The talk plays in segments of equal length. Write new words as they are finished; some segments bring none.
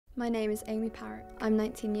My name is Amy Parrott. I'm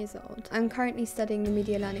 19 years old. I'm currently studying the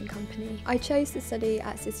Media Learning Company. I chose to study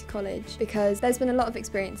at City College because there's been a lot of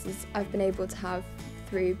experiences I've been able to have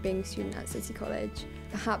through being a student at City College.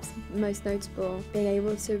 Perhaps most notable, being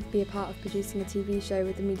able to be a part of producing a TV show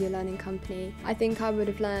with the Media Learning Company. I think I would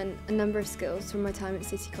have learned a number of skills from my time at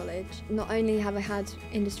City College. Not only have I had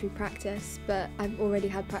industry practice, but I've already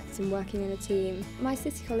had practice in working in a team. My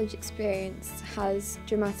City College experience has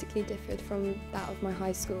dramatically differed from that of my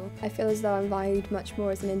high school. I feel as though I'm valued much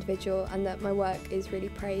more as an individual and that my work is really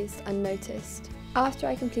praised and noticed. After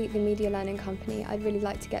I complete the Media Learning Company, I'd really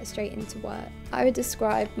like to get straight into work. I would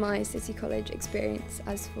describe my City College experience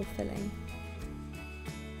as fulfilling.